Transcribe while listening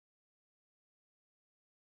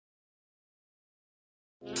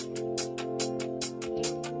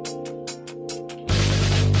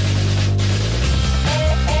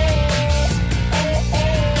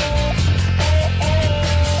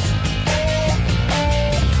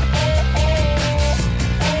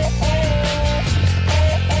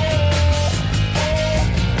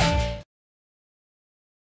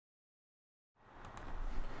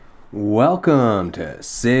Welcome to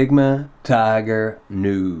Sigma Tiger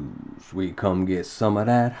News. We come get some of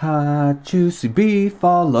that hot, juicy beef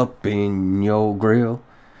all up in your grill.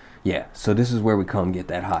 Yeah, so this is where we come get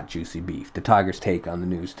that hot, juicy beef. The Tiger's take on the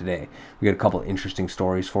news today. We got a couple interesting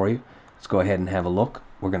stories for you. Let's go ahead and have a look.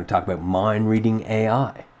 We're going to talk about mind-reading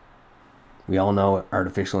AI. We all know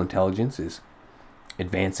artificial intelligence is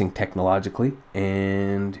advancing technologically,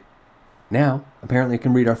 and now apparently it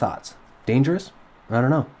can read our thoughts. Dangerous? I don't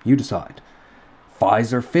know. You decide.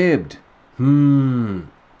 Pfizer fibbed.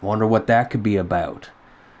 Wonder what that could be about.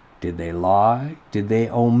 Did they lie? Did they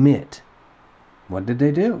omit? What did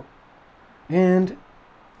they do? And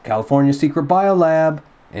California secret biolab.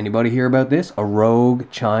 Anybody hear about this? A rogue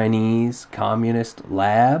Chinese communist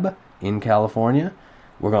lab in California.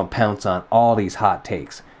 We're going to pounce on all these hot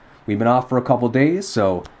takes. We've been off for a couple days,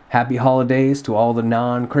 so happy holidays to all the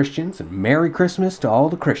non-Christians and Merry Christmas to all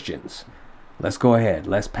the Christians. Let's go ahead.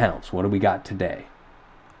 Let's pounce. What do we got today?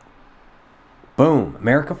 Boom.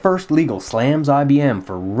 America First Legal slams IBM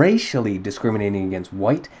for racially discriminating against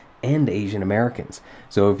white and Asian Americans.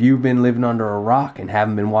 So if you've been living under a rock and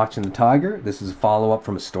haven't been watching the Tiger, this is a follow-up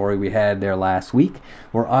from a story we had there last week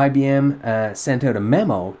where IBM sent out a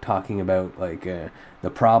memo talking about the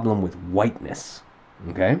problem with whiteness,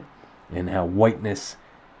 okay? And how whiteness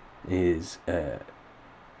is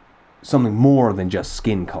something more than just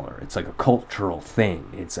skin color. It's like a cultural thing.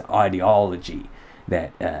 It's an ideology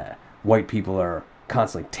that white people are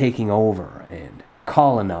constantly taking over and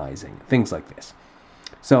colonizing, things like this.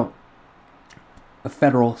 So, a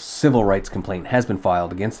federal civil rights complaint has been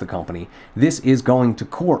filed against the company. This is going to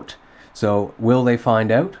court. So, will they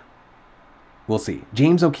find out? We'll see.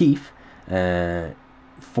 James O'Keefe,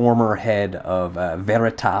 former head of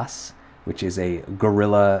Veritas, which is a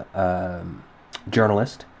guerrilla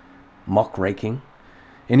journalist, muckraking.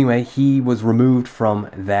 Anyway, he was removed from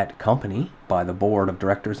that company by the board of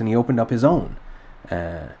directors, and he opened up his own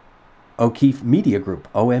O'Keefe Media Group,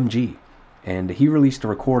 OMG. And he released a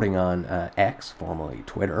recording on X, formerly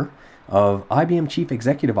Twitter, of IBM Chief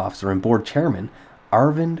Executive Officer and Board Chairman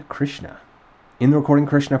Arvind Krishna. In the recording,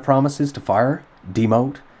 Krishna promises to fire,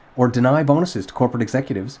 demote, or deny bonuses to corporate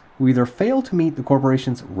executives who either fail to meet the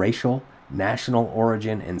corporation's racial, national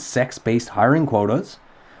origin, and sex-based hiring quotas,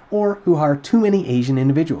 or who hire too many Asian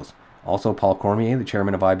individuals. Also, Paul Cormier, the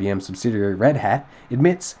chairman of IBM subsidiary Red Hat,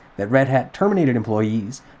 admits that Red Hat terminated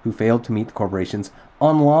employees who failed to meet the corporation's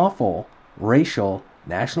unlawful racial,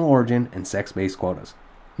 national origin, and sex-based quotas.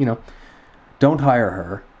 You know, don't hire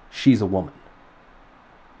her. She's a woman.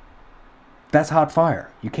 That's hot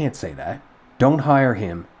fire. You can't say that. Don't hire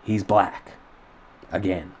him. He's black.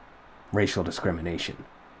 Again, racial discrimination.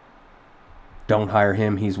 Don't hire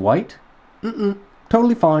him. He's white.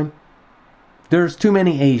 Totally fine. There's too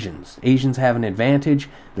many Asians. Asians have an advantage.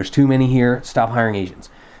 There's too many here. Stop hiring Asians.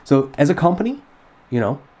 So as a company, you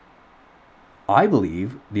know, I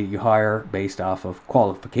believe that you hire based off of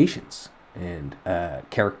qualifications, and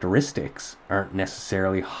characteristics aren't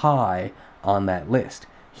necessarily high on that list.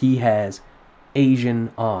 He has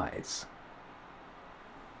Asian eyes.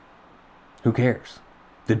 Who cares?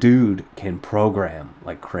 The dude can program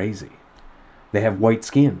like crazy. They have white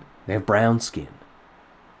skin. They have brown skin.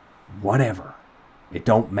 Whatever. It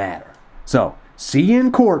don't matter. So, see you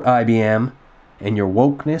in court, IBM, and your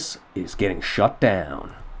wokeness is getting shut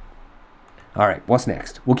down. Alright, what's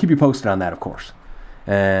next? We'll keep you posted on that, of course.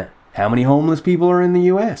 How many homeless people are in the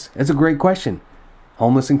U.S.? That's a great question.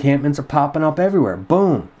 Homeless encampments are popping up everywhere.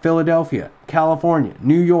 Boom. Philadelphia, California,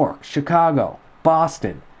 New York, Chicago,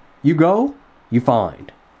 Boston. You go, you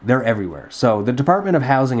find. They're everywhere. So the Department of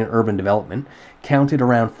Housing and Urban Development counted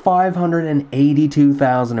around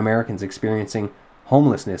 582,000 Americans experiencing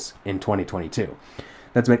homelessness in 2022.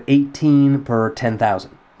 That's about 18 per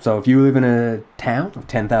 10,000. So if you live in a town of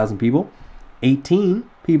 10,000 people, 18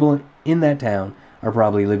 people in that town are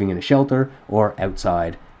probably living in a shelter or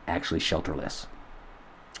outside, actually shelterless.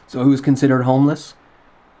 So who's considered homeless?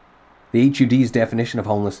 The HUD's definition of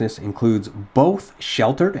homelessness includes both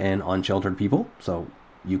sheltered and unsheltered people. So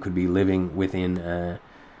you could be living within a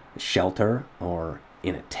shelter or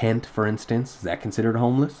in a tent, for instance. Is that considered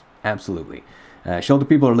homeless? Absolutely. Sheltered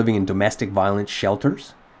people are living in domestic violence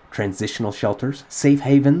shelters, transitional shelters, safe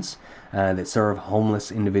havens that serve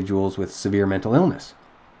homeless individuals with severe mental illness.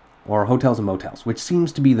 or hotels and motels, which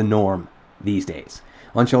seems to be the norm these days.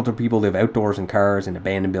 Unsheltered people live outdoors in cars, in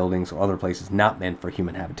abandoned buildings, or other places not meant for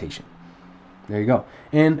human habitation. There you go.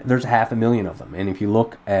 And there's 500,000 of them. And if you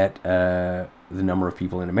look at the number of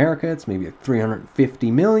people in America, it's maybe like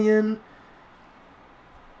 350 million.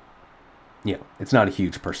 Yeah, it's not a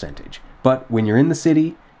huge percentage. But when you're in the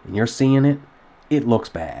city and you're seeing it, it looks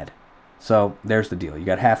bad. So there's the deal. You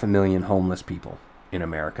got 500,000 homeless people in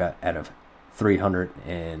America out of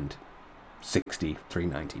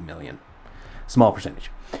 390 million. Small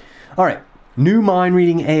percentage. All right. New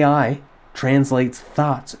mind-reading AI translates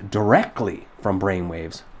thoughts directly from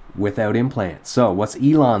brainwaves without implants. So what's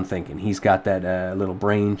Elon thinking? He's got that little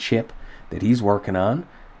brain chip that he's working on.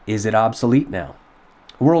 Is it obsolete now?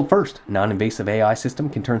 World first non-invasive AI system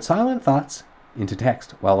can turn silent thoughts into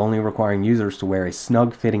text while only requiring users to wear a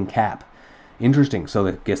snug-fitting cap. Interesting. So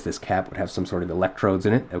I guess this cap would have some sort of electrodes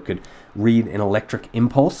in it that could read an electric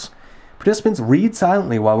impulse. Participants read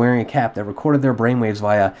silently while wearing a cap that recorded their brainwaves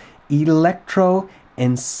via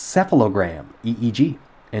electroencephalogram, EEG,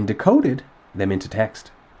 and decoded them into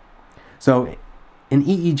text. So an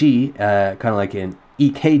EEG, kind of like an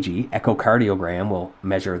EKG, echocardiogram, will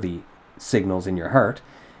measure the signals in your heart,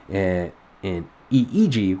 and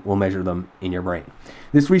EEG will measure them in your brain.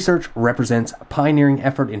 This research represents a pioneering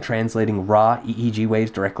effort in translating raw EEG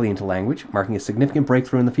waves directly into language, marking a significant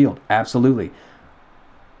breakthrough in the field. Absolutely.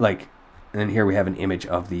 And here we have an image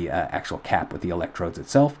of the actual cap with the electrodes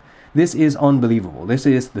itself. This is unbelievable. This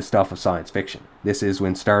is the stuff of science fiction. This is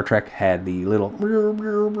when Star Trek had the little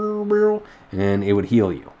and it would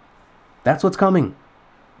heal you. That's what's coming.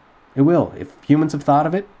 It will. If humans have thought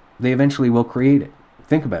of it, they eventually will create it.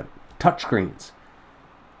 Think about it. Touchscreens.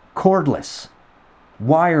 Cordless.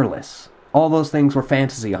 Wireless. All those things were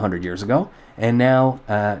fantasy 100 years ago. And now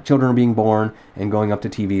children are being born and going up to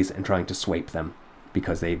TVs and trying to swipe them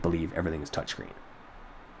because they believe everything is touchscreen.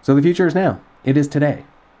 So the future is now. It is today.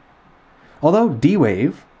 Although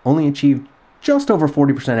D-Wave only achieved just over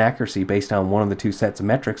 40% accuracy based on one of the two sets of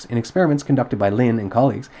metrics in experiments conducted by Lin and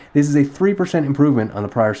colleagues, this is a 3% improvement on the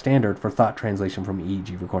prior standard for thought translation from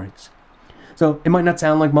EEG recordings. So it might not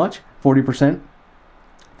sound like much, 40%,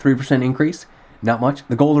 3% increase, not much.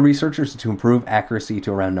 The goal of the researchers is to improve accuracy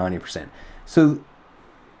to around 90%. So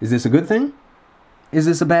is this a good thing? Is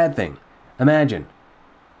this a bad thing? Imagine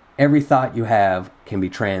every thought you have can be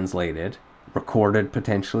translated, recorded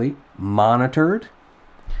potentially, monitored.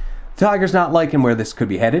 The Tiger's not liking where this could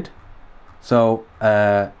be headed. So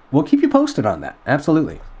we'll keep you posted on that.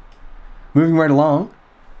 Absolutely. Moving right along,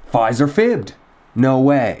 Pfizer fibbed. No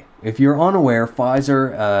way. If you're unaware,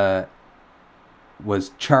 Pfizer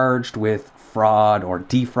was charged with fraud or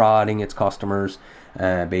defrauding its customers,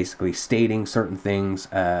 basically stating certain things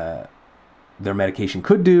their medication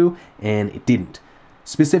could do, and it didn't.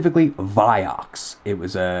 Specifically, Vioxx. It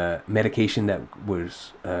was a medication that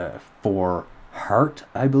was for heart,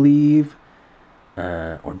 I believe,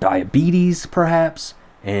 or diabetes, perhaps.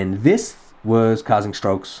 And this was causing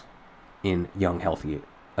strokes in young, healthy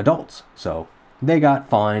adults. So they got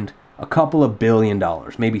fined a couple of $1 billion,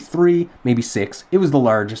 maybe 3, maybe 6. It was the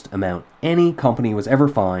largest amount any company was ever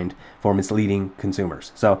fined for misleading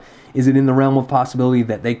consumers. So is it in the realm of possibility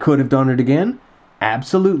that they could have done it again?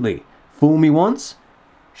 Absolutely. Fool me once,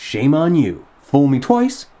 shame on you. Fool me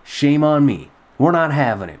twice, shame on me. We're not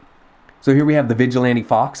having it. So here we have the Vigilante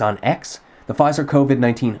Fox on X. The Pfizer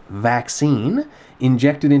COVID-19 vaccine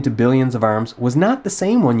injected into billions of arms was not the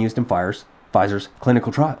same one used in Pfizer's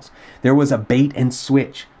clinical trials. There was a bait and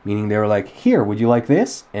switch, meaning they were like, here, would you like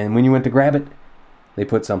this? And when you went to grab it, they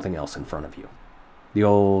put something else in front of you. The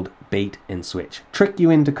old bait and switch. Trick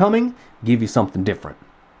you into coming, give you something different.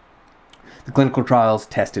 The clinical trials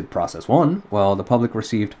tested process 1, while the public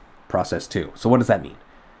received process 2. So what does that mean?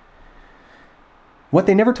 What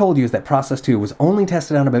they never told you is that process 2 was only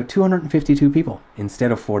tested on about 252 people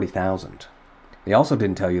instead of 40,000. They also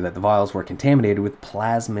didn't tell you that the vials were contaminated with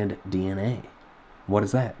plasmid DNA. What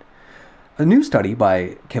is that? A new study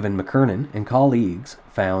by Kevin McKernan and colleagues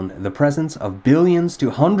found the presence of billions to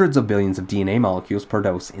hundreds of billions of DNA molecules per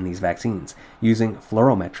dose in these vaccines. Using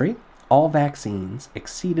fluorometry, all vaccines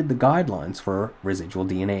exceeded the guidelines for residual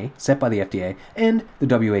DNA set by the FDA and the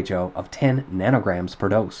WHO of 10 nanograms per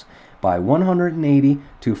dose by 180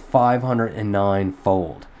 to 509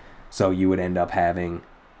 fold. So you would end up having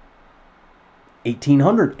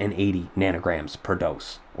 1,880 nanograms per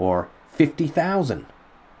dose, or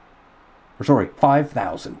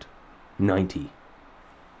 5,090.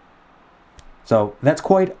 So that's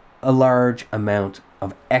quite a large amount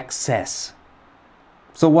of excess.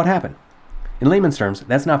 So what happened? In layman's terms,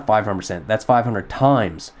 that's not 500%. That's 500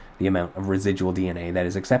 times the amount of residual DNA that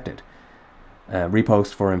is accepted.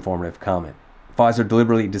 Repost for informative comment. Pfizer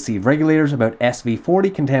deliberately deceived regulators about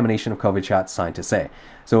SV40 contamination of COVID shots, scientists say.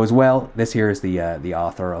 So as well, this here is the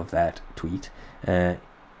author of that tweet.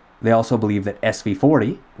 They also believe that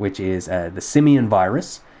SV40, which is the simian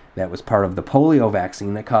virus that was part of the polio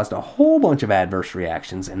vaccine that caused a whole bunch of adverse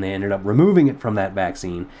reactions, and they ended up removing it from that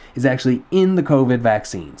vaccine, is actually in the COVID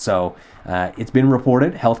vaccine. So it's been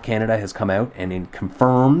reported. Health Canada has come out and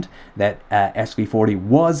confirmed that SV40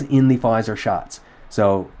 was in the Pfizer shots.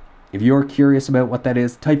 So if you're curious about what that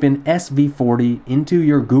is, type in SV40 into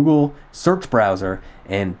your Google search browser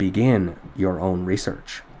and begin your own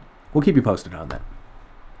research. We'll keep you posted on that.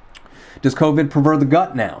 Does COVID pervert the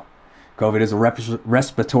gut now? COVID is a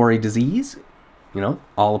respiratory disease,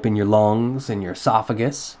 all up in your lungs and your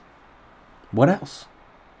esophagus. What else?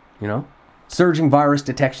 Surging virus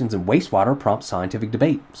detections in wastewater prompts scientific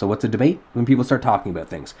debate. So what's a debate? When people start talking about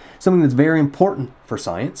things. Something that's very important for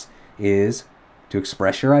science is to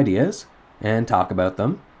express your ideas and talk about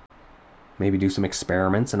them. Maybe do some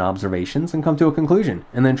experiments and observations and come to a conclusion,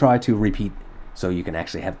 and then try to repeat so you can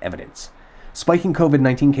actually have evidence. Spiking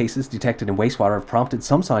COVID-19 cases detected in wastewater have prompted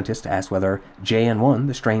some scientists to ask whether JN1,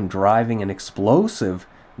 the strain driving an explosive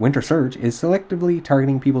winter surge, is selectively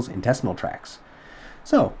targeting people's intestinal tracts.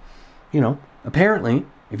 So, apparently,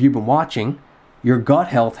 if you've been watching, your gut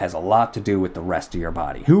health has a lot to do with the rest of your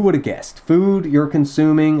body. Who would have guessed? Food you're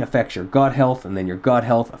consuming affects your gut health, and then your gut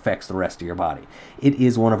health affects the rest of your body. It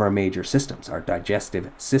is one of our major systems, our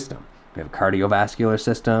digestive system. We have a cardiovascular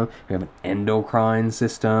system, we have an endocrine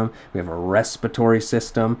system, we have a respiratory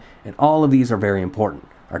system, and all of these are very important.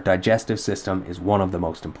 Our digestive system is one of the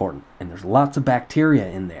most important, and there's lots of bacteria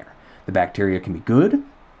in there. The bacteria can be good,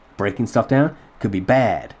 breaking stuff down, could be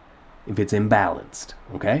bad if it's imbalanced,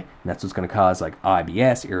 okay? And that's what's going to cause like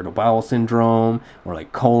IBS, irritable bowel syndrome, or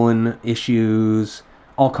like colon issues,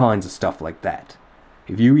 all kinds of stuff like that.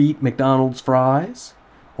 If you eat McDonald's fries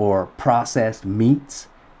or processed meats,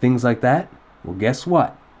 things like that, well, guess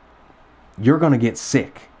what? You're going to get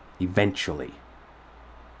sick eventually.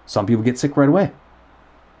 Some people get sick right away.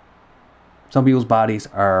 Some people's bodies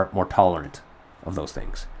are more tolerant of those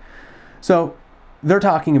things. So they're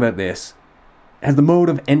talking about this as the mode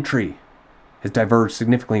of entry has diverged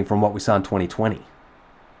significantly from what we saw in 2020.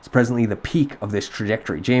 It's presently the peak of this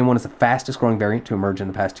trajectory. JN1 is the fastest growing variant to emerge in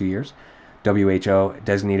the past 2 years. WHO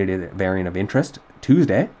designated it a variant of interest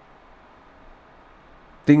Tuesday.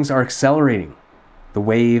 Things are accelerating. The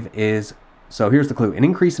wave is... So here's the clue. An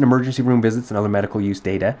increase in emergency room visits and other medical use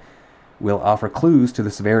data will offer clues to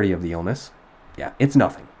the severity of the illness. Yeah, it's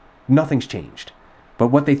nothing. Nothing's changed. But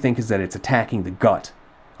what they think is that it's attacking the gut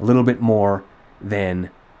a little bit more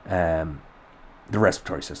than the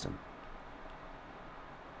respiratory system.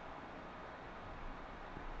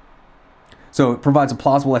 So it provides a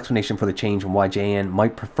plausible explanation for the change and why JN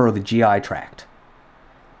might prefer the GI tract,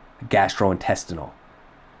 gastrointestinal.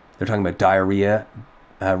 They're talking about diarrhea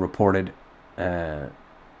reported,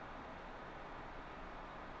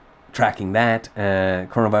 tracking that.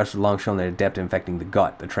 Coronavirus has long shown that adept at infecting the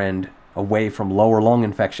gut. The trend away from lower lung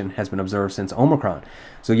infection has been observed since Omicron.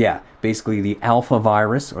 So yeah, basically the alpha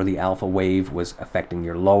virus or the alpha wave was affecting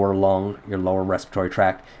your lower lung, your lower respiratory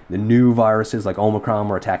tract. The new viruses like Omicron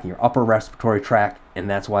were attacking your upper respiratory tract, and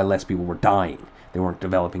that's why less people were dying. They weren't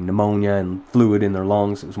developing pneumonia and fluid in their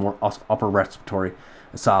lungs. It was more upper respiratory,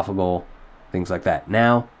 esophageal, things like that.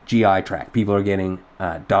 Now, GI tract. People are getting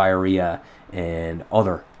diarrhea and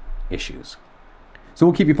other issues. So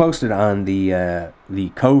we'll keep you posted on the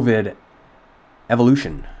COVID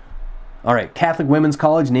evolution. All right, Catholic Women's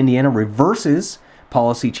College in Indiana reverses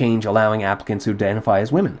policy change allowing applicants who identify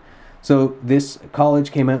as women. So this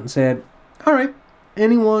college came out and said, all right,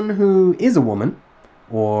 anyone who is a woman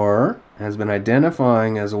or has been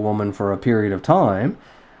identifying as a woman for a period of time,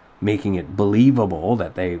 making it believable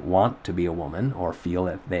that they want to be a woman or feel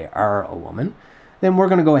that they are a woman, then we're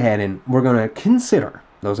going to go ahead and we're going to consider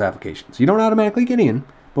those applications. You don't automatically get in,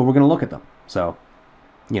 but we're going to look at them. So,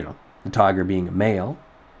 the tiger being a male,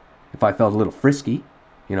 if I felt a little frisky,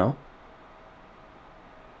 and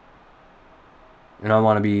I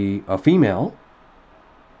want to be a female,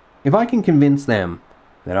 if I can convince them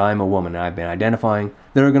that I'm a woman and I've been identifying,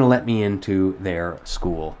 they're going to let me into their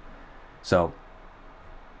school. So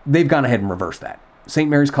they've gone ahead and reversed that. St.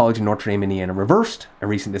 Mary's College in Notre Dame, Indiana reversed a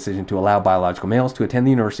recent decision to allow biological males to attend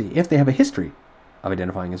the university if they have a history of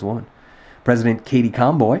identifying as a woman. President Katie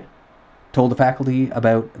Comboy told the faculty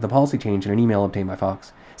about the policy change in an email obtained by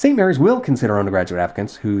Fox. St. Mary's will consider undergraduate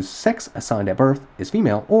applicants whose sex assigned at birth is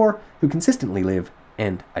female or who consistently live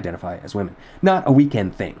and identify as women. Not a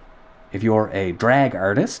weekend thing. If you're a drag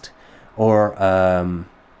artist or,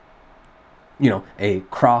 a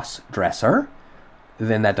cross-dresser,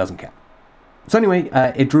 then that doesn't count. So anyway,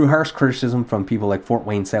 it drew harsh criticism from people like Fort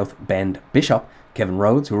Wayne South Bend Bishop Kevin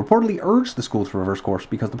Rhodes, who reportedly urged the school to reverse course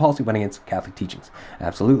because the policy went against Catholic teachings.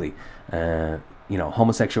 Absolutely.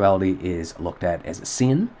 Homosexuality is looked at as a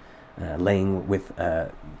sin. Laying with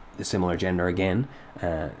the similar gender again.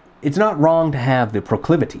 It's not wrong to have the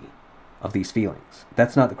proclivity of these feelings.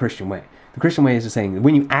 That's not the Christian way. The Christian way is just saying that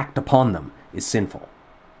when you act upon them is sinful.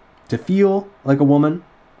 To feel like a woman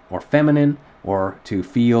or feminine or to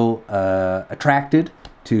feel attracted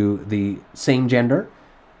to the same gender,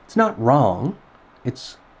 it's not wrong.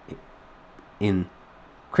 It's, in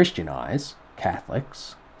Christian eyes,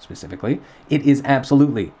 Catholics specifically, it is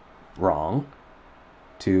absolutely wrong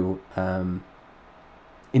to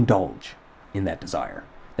indulge in that desire.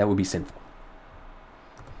 That would be sinful.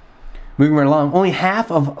 Moving right along, only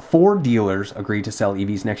half of Ford dealers agreed to sell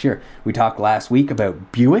EVs next year. We talked last week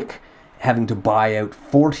about Buick having to buy out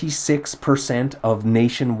 46% of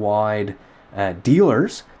nationwide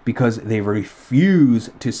dealers because they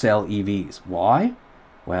refuse to sell EVs. Why?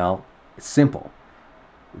 Well, it's simple.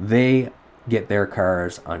 They get their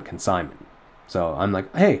cars on consignment. So I'm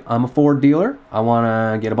like, hey, I'm a Ford dealer. I want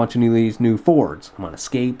to get a bunch of these new Fords. I want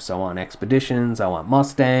Escapes, I want Expeditions, I want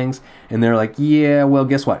Mustangs. And they're like, yeah, well,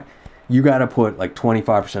 guess what? You got to put like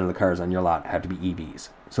 25% of the cars on your lot have to be EVs.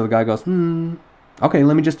 So the guy goes, okay,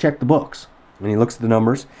 let me just check the books. And he looks at the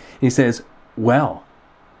numbers and he says, well,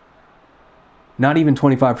 not even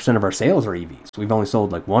 25% of our sales are EVs. We've only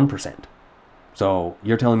sold like 1%. So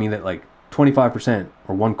you're telling me that like 25%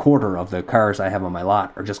 or 1/4 of the cars I have on my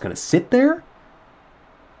lot are just going to sit there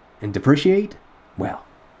and depreciate? Well,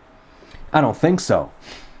 I don't think so.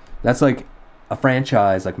 That's like a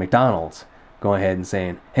franchise like McDonald's going ahead and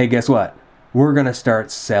saying, hey, guess what? We're going to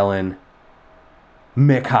start selling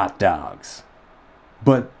McHot dogs.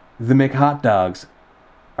 But the McHot dogs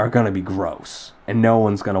are going to be gross and no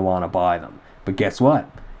one's going to want to buy them. But guess what?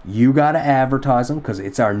 You got to advertise them because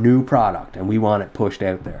it's our new product and we want it pushed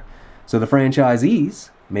out there. So the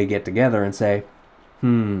franchisees may get together and say,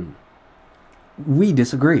 we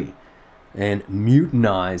disagree, and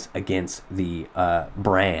mutinize against the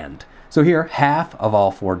brand. So here, half of all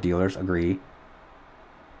Ford dealers agree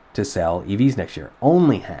to sell EVs next year.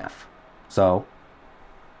 Only half. So,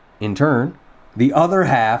 in turn, the other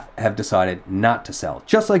half have decided not to sell,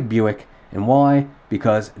 just like Buick. And why?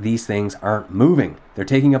 Because these things aren't moving. They're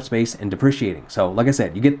taking up space and depreciating. So, like I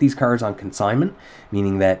said, you get these cars on consignment,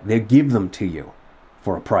 meaning that they give them to you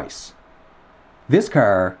for a price. This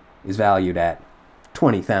car is valued at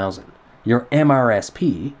 $20,000. Your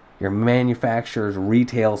MRSP, your manufacturer's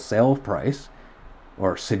retail sale price,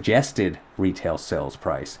 or suggested retail sales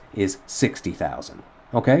price, is $60,000.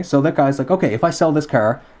 Okay, so that guy's like, okay, if I sell this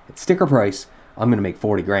car at sticker price, I'm going to make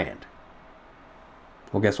 40 grand.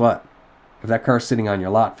 Well, guess what? If that car's sitting on your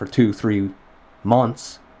lot for 2-3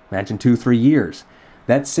 months, imagine 2-3 years,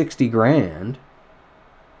 that 60 grand,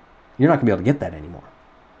 you're not going to be able to get that anymore.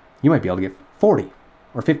 You might be able to get 40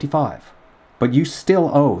 or 55, but you still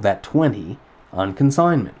owe that 20 on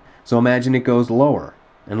consignment. So imagine it goes lower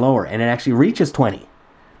and lower, and it actually reaches 20.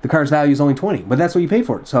 The car's value is only 20, but that's what you pay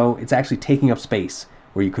for it. So it's actually taking up space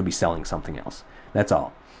where you could be selling something else. That's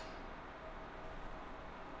all.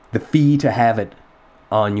 The fee to have it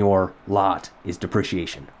on your lot is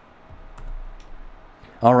depreciation.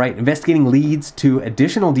 All right, investigating leads to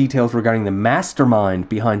additional details regarding the mastermind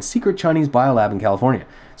behind secret Chinese biolab in California.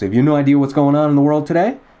 So if you have no idea what's going on in the world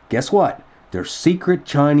today, guess what? There's secret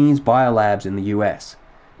Chinese biolabs in the US.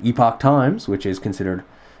 Epoch Times, which is considered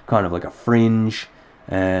kind of like a fringe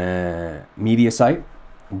media site,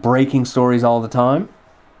 breaking stories all the time.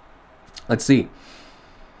 Let's see.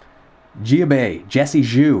 Jiabei, Jesse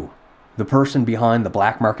Zhu, the person behind the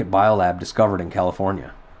black market biolab discovered in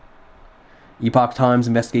California. Epoch Times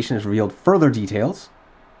investigation has revealed further details.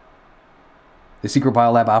 The secret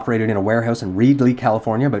biolab operated in a warehouse in Reedley,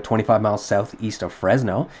 California, about 25 miles southeast of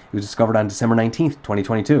Fresno. It was discovered on December 19th,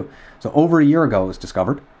 2022. So over a year ago it was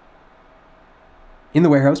discovered. In the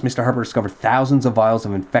warehouse, Mr. Harper discovered thousands of vials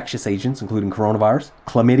of infectious agents, including coronavirus,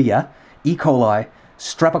 chlamydia, E. coli,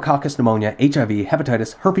 streptococcus pneumonia, HIV,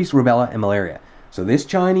 hepatitis, herpes, rubella, and malaria. So this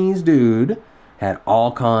Chinese dude had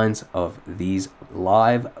all kinds of these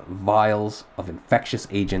live vials of infectious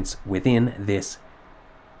agents within this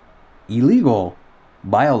illegal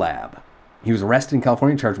biolab. He was arrested in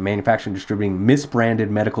California, charged with manufacturing and distributing misbranded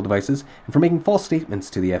medical devices and for making false statements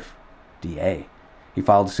to the FDA. He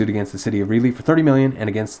filed a suit against the city of Reedley for $30 million and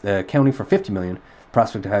against the county for $50 million.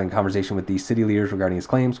 prospect of having a conversation with these city leaders regarding his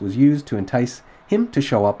claims was used to entice him to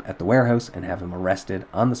show up at the warehouse and have him arrested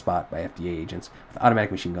on the spot by FDA agents with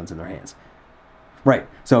automatic machine guns in their hands. Right,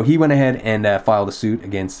 so he went ahead and filed a suit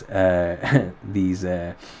against these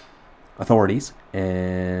authorities,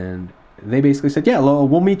 and they basically said, yeah,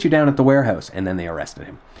 we'll meet you down at the warehouse, and then they arrested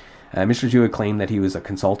him. Mr. Zhu had claimed that he was a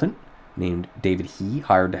consultant named David He,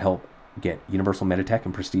 hired to help get Universal Meditech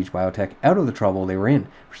and Prestige Biotech out of the trouble they were in.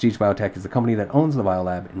 Prestige Biotech is the company that owns the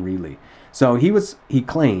Biolab in Reedley. So he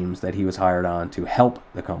claims that he was hired on to help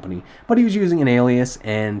the company, but he was using an alias,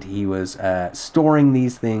 and he was storing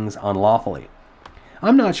these things unlawfully.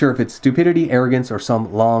 I'm not sure if it's stupidity, arrogance, or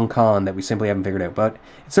some long con that we simply haven't figured out, but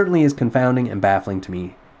it certainly is confounding and baffling to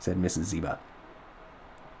me, said Mrs. Ziba.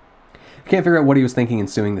 I can't figure out what he was thinking in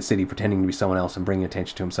suing the city, pretending to be someone else and bringing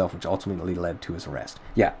attention to himself, which ultimately led to his arrest.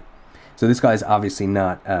 Yeah, so this guy's obviously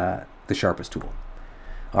not the sharpest tool.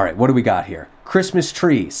 All right, what do we got here? Christmas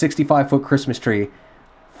tree, 65-foot Christmas tree,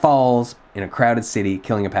 falls in a crowded city,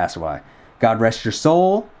 killing a passerby. God rest your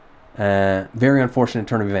soul. Very unfortunate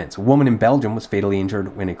turn of events. A woman in Belgium was fatally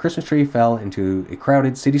injured when a Christmas tree fell into a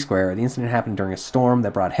crowded city square. The incident happened during a storm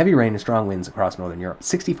that brought heavy rain and strong winds across northern Europe.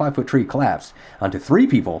 65-foot tree collapsed onto 3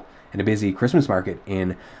 people at a busy Christmas market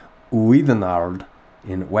in Oudenaarde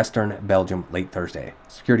in western Belgium late Thursday.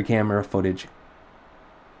 Security camera footage.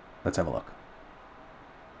 Let's have a look.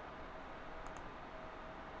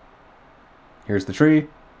 Here's the tree. You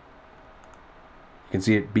can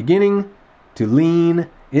see it beginning to lean.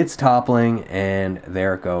 It's toppling, and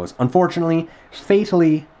there it goes. Unfortunately,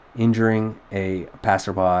 fatally injuring a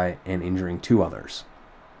passerby and injuring 2 others.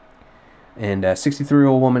 And a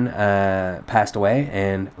 63-year-old woman passed away,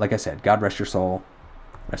 and like I said, God rest your soul.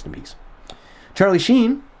 Rest in peace. Charlie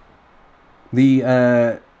Sheen,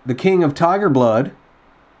 the king of Tiger Blood,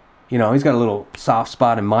 you know, he's got a little soft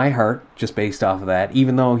spot in my heart just based off of that,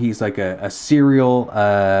 even though he's like a serial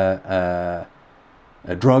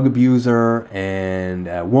a drug abuser and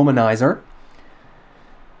a womanizer.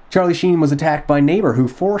 Charlie Sheen was attacked by a neighbor who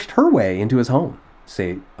forced her way into his home,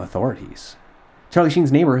 say authorities. Charlie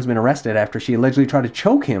Sheen's neighbor has been arrested after she allegedly tried to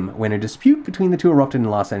choke him when a dispute between the two erupted in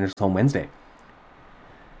Los Angeles' home Wednesday.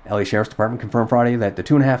 LA Sheriff's Department confirmed Friday that the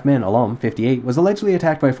 2.5 men alum, 58, was allegedly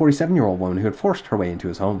attacked by a 47-year-old woman who had forced her way into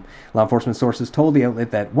his home. Law enforcement sources told the outlet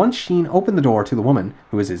that once Sheen opened the door to the woman,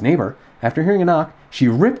 who was his neighbor, after hearing a knock, she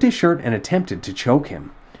ripped his shirt and attempted to choke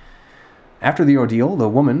him. After the ordeal, the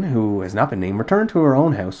woman, who has not been named, returned to her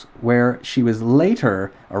own house, where she was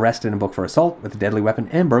later arrested and booked for assault with a deadly weapon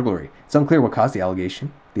and burglary. It's unclear what caused the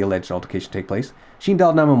alleged altercation to take place. Sheen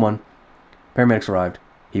dialed 911. Paramedics arrived.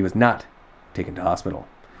 He was not taken to hospital.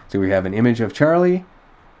 So we have an image of Charlie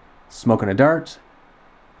smoking a dart,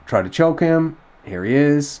 tried to choke him. Here he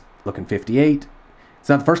is, looking 58. It's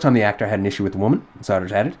not the first time the actor had an issue with the woman,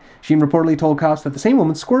 insiders added. Sheen reportedly told cops that the same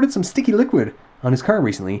woman squirted some sticky liquid on his car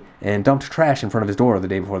recently and dumped trash in front of his door the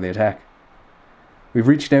day before the attack. We've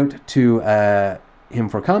reached out to him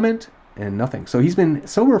for comment, and nothing. So he's been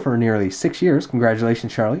sober for nearly 6 years.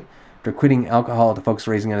 Congratulations, Charlie, after quitting alcohol to focus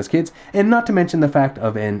raising on his kids, and not to mention the fact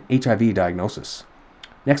of an HIV diagnosis.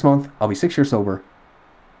 Next month, I'll be 6 years sober.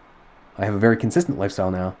 I have a very consistent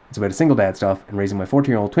lifestyle now. It's about a single dad stuff and raising my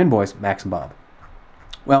 14-year-old twin boys, Max and Bob.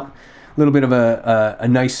 Well, a little bit of a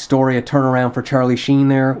nice story, a turnaround for Charlie Sheen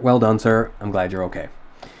there. Well done, sir. I'm glad you're okay.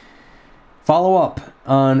 Follow up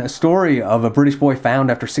on a story of a British boy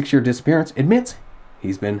found after 6-year disappearance admits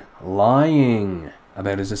he's been lying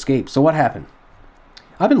about his escape. So what happened?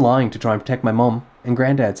 I've been lying to try and protect my mum and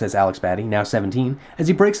granddad, says Alex Batty, now 17, as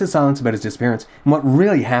he breaks his silence about his disappearance and what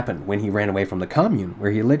really happened when he ran away from the commune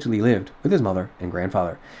where he allegedly lived with his mother and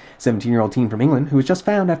grandfather. 17-year-old teen from England, who was just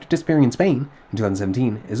found after disappearing in Spain in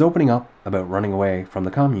 2017, is opening up about running away from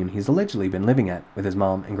the commune he's allegedly been living at with his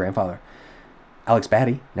mom and grandfather. Alex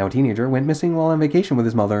Batty, now a teenager, went missing while on vacation with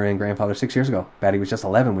his mother and grandfather 6 years ago. Batty was just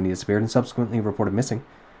 11 when he disappeared and subsequently reported missing,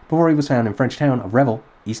 before he was found in French town of Revel,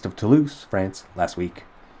 east of Toulouse, France, last week.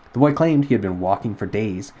 The boy claimed he had been walking for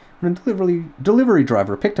days when a delivery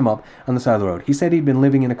driver picked him up on the side of the road. He said he'd been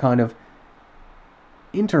living in a kind of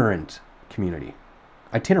itinerant community.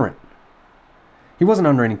 He wasn't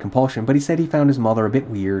under any compulsion, but he said he found his mother a bit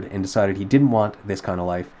weird and decided he didn't want this kind of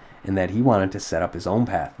life and that he wanted to set up his own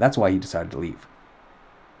path. That's why he decided to leave.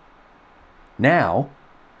 Now,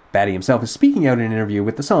 Batty himself is speaking out in an interview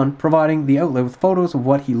with The Sun, providing the outlet with photos of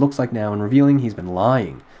what he looks like now and revealing he's been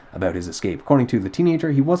lying about his escape. According to the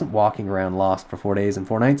teenager, he wasn't walking around lost for 4 days and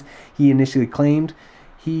 4 nights. He initially claimed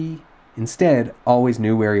he instead always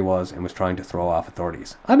knew where he was and was trying to throw off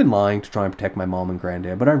authorities. I've been lying to try and protect my mom and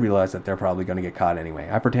granddad, but I realized that they're probably going to get caught anyway.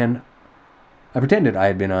 I pretend I pretended I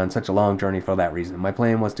had been on such a long journey for that reason. My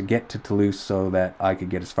plan was to get to Toulouse so that I could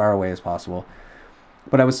get as far away as possible.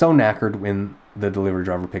 But I was so knackered when the delivery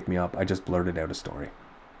driver picked me up, I just blurted out a story.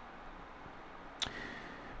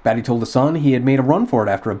 Batty told the Sun he had made a run for it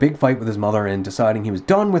after a big fight with his mother and deciding he was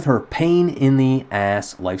done with her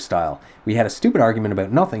pain-in-the-ass lifestyle. We had a stupid argument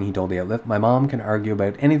about nothing, he told the outlet. My mom can argue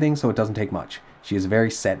about anything, so it doesn't take much. She is very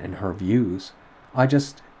set in her views. I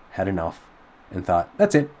just had enough and thought,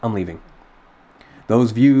 that's it, I'm leaving. Those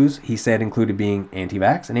views, he said, included being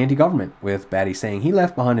anti-vax and anti-government, with Batty saying he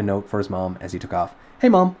left behind a note for his mom as he took off. Hey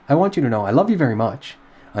Mom, I want you to know I love you very much.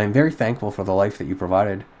 I am very thankful for the life that you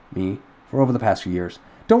provided me for over the past few years.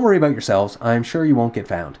 Don't worry about yourselves. I am sure you won't get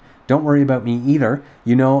found. Don't worry about me either.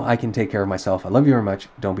 You know I can take care of myself. I love you very much.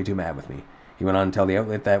 Don't be too mad with me. He went on to tell the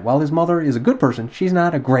outlet that while his mother is a good person, she's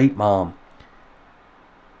not a great mom.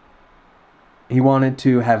 He wanted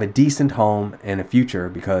to have a decent home and a future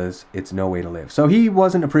because it's no way to live. So he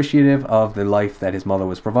wasn't appreciative of the life that his mother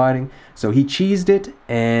was providing. So he cheesed it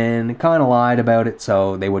and kind of lied about it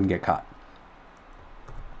so they wouldn't get caught.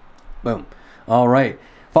 Boom. All right.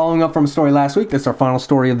 Following up from a story last week, this is our final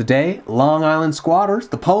story of the day. Long Island squatters,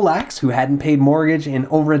 the Polacks, who hadn't paid mortgage in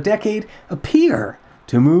over a decade, appear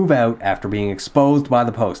to move out after being exposed by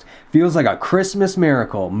the Post. Feels like a Christmas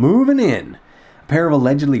miracle. Moving in. A pair of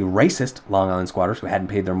allegedly racist Long Island squatters who hadn't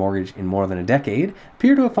paid their mortgage in more than a decade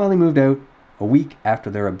appear to have finally moved out a week after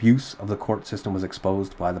their abuse of the court system was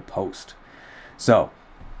exposed by the Post. So,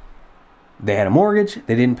 they had a mortgage,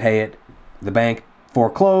 they didn't pay it, the bank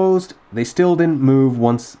foreclosed. They still didn't move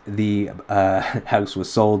once the house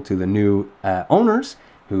was sold to the new owners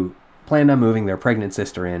who planned on moving their pregnant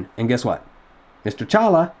sister in. And guess what? Mr.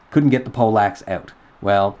 Chala couldn't get the Polacks out.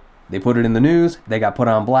 Well, they put it in the news, they got put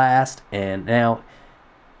on blast, and now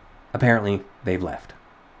apparently they've left.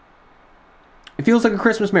 It feels like a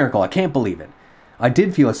Christmas miracle. I can't believe it. I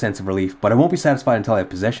did feel a sense of relief, but I won't be satisfied until I have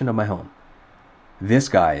possession of my home. This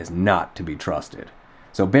guy is not to be trusted.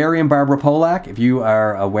 So Barry and Barbara Polak, if you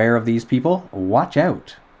are aware of these people, watch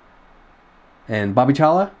out. And Bobby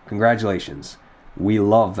Chala, congratulations. We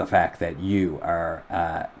love the fact that you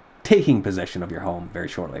are taking possession of your home very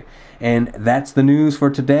shortly. And that's the news for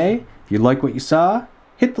today. If you like what you saw,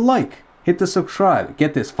 hit the like, hit the subscribe.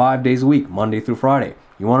 Get this 5 days a week, Monday through Friday.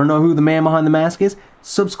 You want to know who the man behind the mask is?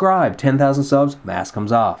 Subscribe. 10,000 subs, mask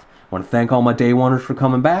comes off. I want to thank all my day oneers for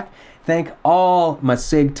coming back. Thank all my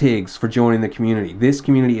Sig Tigs for joining the community. This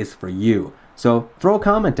community is for you. So throw a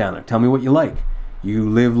comment down there. Tell me what you like. You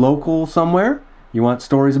live local somewhere? You want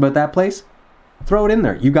stories about that place? Throw it in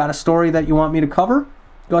there. You got a story that you want me to cover?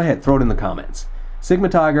 Go ahead, throw it in the comments. Sigma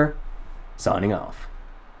Tiger, signing off.